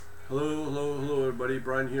Hello, everybody.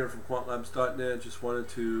 Brian here from quantlabs.net. Just wanted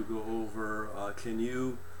to go over can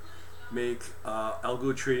you make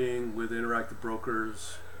algo trading with interactive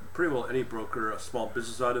brokers, pretty well any broker, a small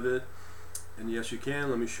business out of it? And yes, you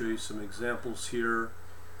can. Let me show you some examples here.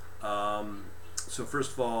 So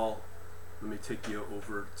first of all, let me take you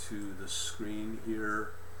over to the screen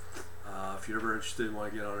here. If you're ever interested and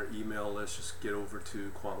want to get on our email list, just get over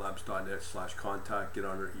to quantlabs.net/contact, get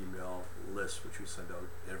on our email list, which we send out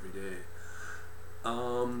every day. So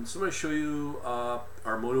I'm going to show you our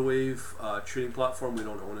MotoWave trading platform. We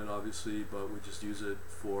don't own it, obviously, but we just use it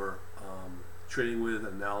for trading with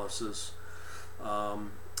analysis.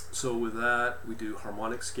 So with that, we do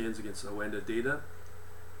harmonic scans against Oanda data.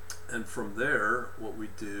 And from there, what we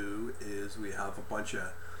do is we have a bunch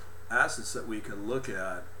of assets that we can look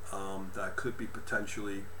at that could be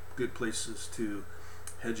potentially good places to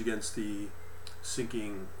hedge against the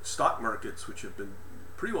sinking stock markets, which have been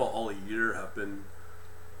pretty well all year have been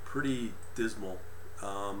pretty dismal.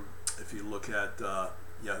 If you look at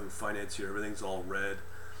Yahoo Finance here, everything's all red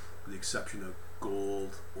with the exception of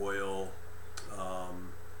gold, oil,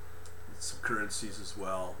 some currencies as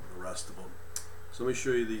well, the rest of them. So let me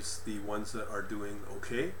show you the ones that are doing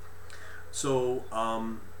okay. So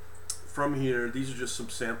from here, these are just some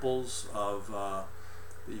samples of that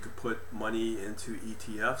you could put money into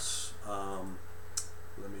ETFs.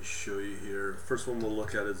 Let me show you here. First one we'll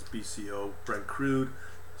look at is BCO, Brent Crude.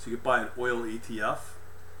 So you could buy an oil ETF,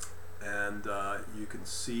 and you can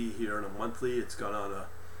see here on a monthly, it's gone on a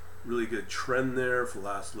really good trend there for the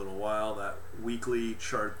last little while. That weekly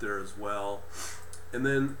chart there as well. And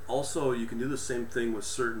then also you can do the same thing with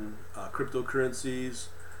certain cryptocurrencies.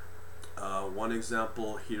 One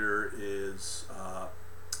example here is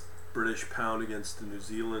British pound against the New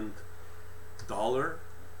Zealand dollar.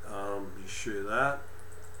 Let me show you that.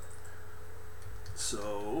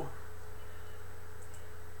 So,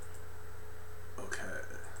 okay,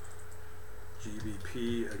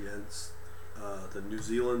 GBP against the New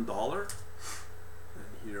Zealand dollar. And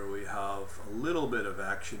here we have a little bit of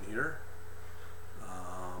action here.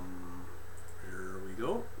 Here we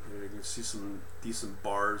go. Here you can see some decent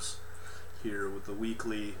bars here with the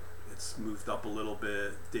weekly. It's moved up a little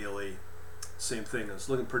bit. Daily, same thing. It's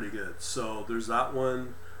looking pretty good. So there's that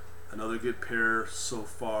one. Another good pair so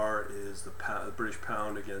far is the British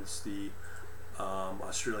pound against the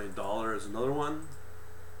Australian dollar is another one.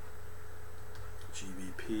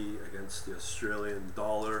 GBP against the Australian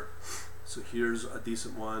dollar. So here's a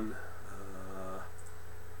decent one.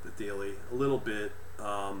 The daily, a little bit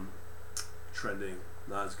trending,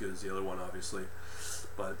 not as good as the other one, obviously,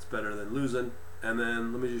 but it's better than losing. And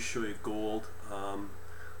then let me just show you gold.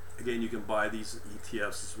 Again, you can buy these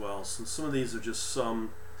ETFs as well. So some of these are just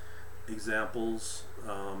some examples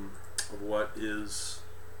of what is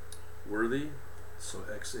worthy. So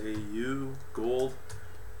XAU, gold,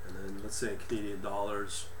 and then let's say in Canadian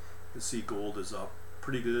dollars, you see gold is up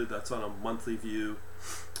pretty good. That's on a monthly view.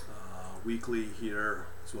 Weekly here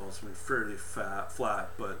as well, it's been fairly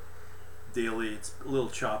flat, but daily it's a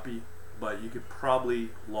little choppy, but you could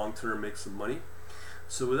probably long-term make some money.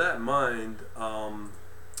 So with that in mind,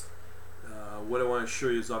 what I want to show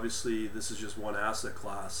you is obviously this is just one asset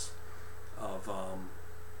class of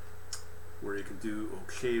where you can do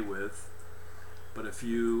okay with. But if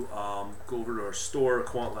you go over to our store,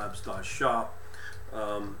 quantlabs.shop,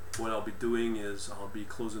 what I'll be doing is I'll be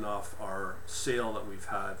closing off our sale that we've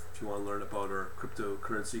had. If you want to learn about our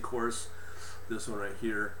cryptocurrency course, this one right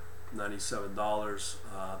here, $97.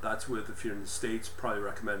 That's with, if you're in the States, probably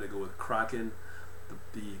recommend to go with Kraken,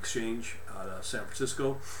 the exchange out of San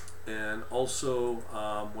Francisco. And also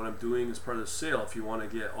what I'm doing as part of the sale, if you want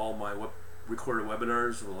to get all my recorded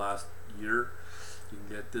webinars of the last year, you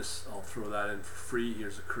can get this. I'll throw that in for free.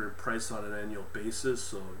 Here's a current price on an annual basis,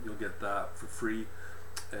 so you'll get that for free.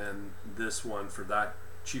 And this one for that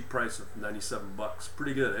cheap price of 97 bucks.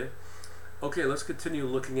 Pretty good, eh? Okay, let's continue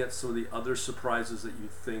looking at some of the other surprises that you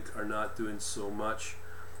think are not doing so much.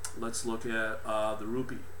 Let's look at the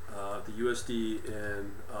rupee, the USD,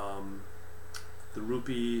 and the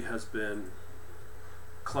rupee has been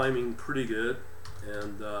climbing pretty good.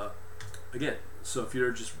 And again, so if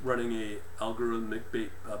you're just running a algorithmic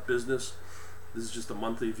business, this is just a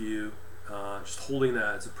monthly view. Just holding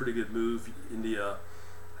that, it's a pretty good move. India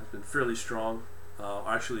has been fairly strong.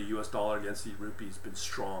 Actually, US dollar against the rupee has been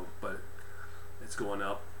strong, but it's going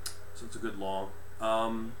up, so it's a good long.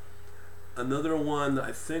 Another one that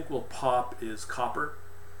I think will pop is copper.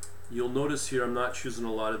 You'll notice here I'm not choosing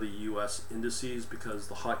a lot of the US indices because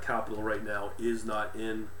the hot capital right now is not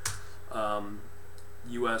in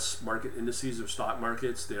U.S. market indices or stock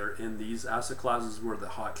markets. They're in these asset classes where the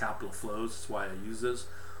hot capital flows. That's why I use this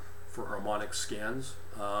for harmonic scans.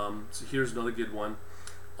 So here's another good one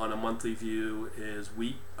on a monthly view is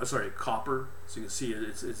copper. So you can see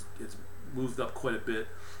it's moved up quite a bit.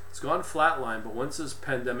 It's gone flatline, but once this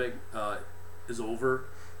pandemic is over,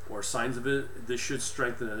 or signs of it, this should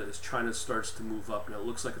strengthen it as China starts to move up, and it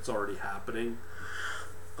looks like it's already happening.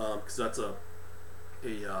 Because that's a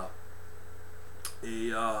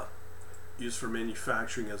used for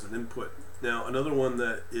manufacturing as an input. Now another one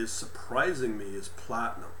that is surprising me is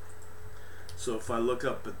platinum. So if I look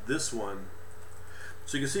up at this one,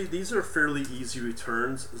 so you can see these are fairly easy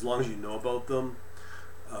returns as long as you know about them.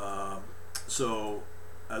 So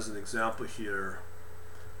as an example here,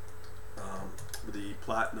 the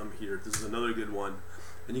platinum here, this is another good one,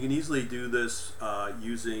 and you can easily do this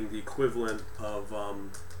using the equivalent of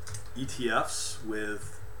ETFs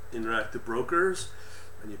with Interactive Brokers,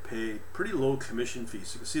 and you pay pretty low commission fees.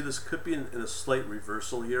 So you can see this could be in a slight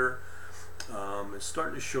reversal here. It's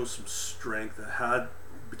starting to show some strength. It had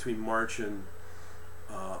between March and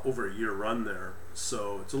over a year run there,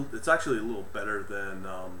 so it's actually a little better than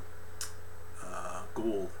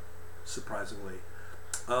gold, surprisingly.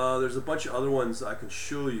 There's a bunch of other ones I can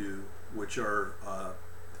show you, which are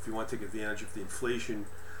if you want to take advantage of the inflation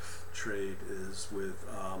trade, is with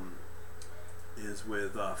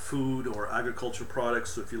food or agricultural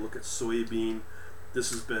products. So if you look at soybean,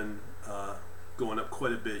 this has been going up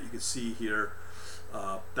quite a bit. You can see here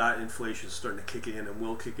that inflation is starting to kick in and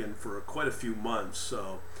will kick in for quite a few months.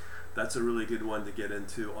 So that's a really good one to get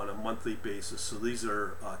into on a monthly basis. So these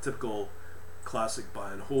are typical classic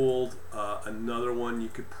buy and hold. Another one you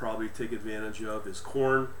could probably take advantage of is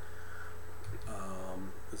corn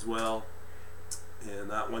as well, and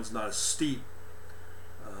that one's not as steep.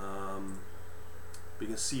 But you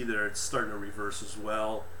can see there it's starting to reverse as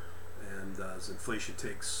well, and as inflation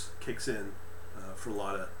kicks in for a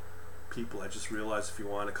lot of people. I just realized if you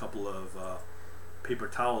want a couple of paper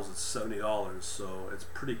towels, it's $70, so it's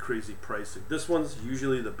pretty crazy pricing. This one's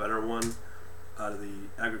usually the better one out of the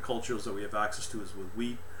agriculturals that we have access to is with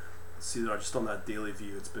wheat. See there, just on that daily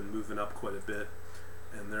view, it's been moving up quite a bit,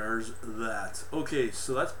 and there's that. Okay,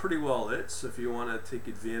 so that's pretty well it. So if you want to take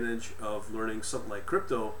advantage of learning something like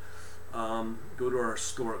crypto, go to our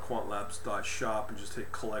store at quantlabs.shop and just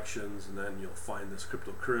hit collections, and then you'll find this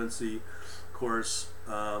cryptocurrency course.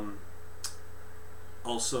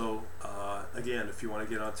 Also, again, if you want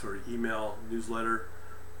to get onto our email newsletter,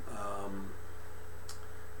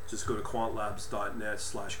 just go to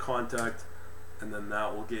quantlabs.net/contact, and then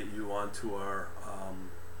that will get you onto our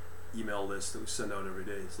email list that we send out every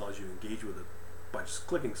day, as long as you engage with it by just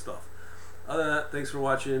clicking stuff. Other than that, thanks for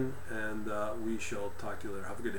watching, and we shall talk to you later. Have a good day.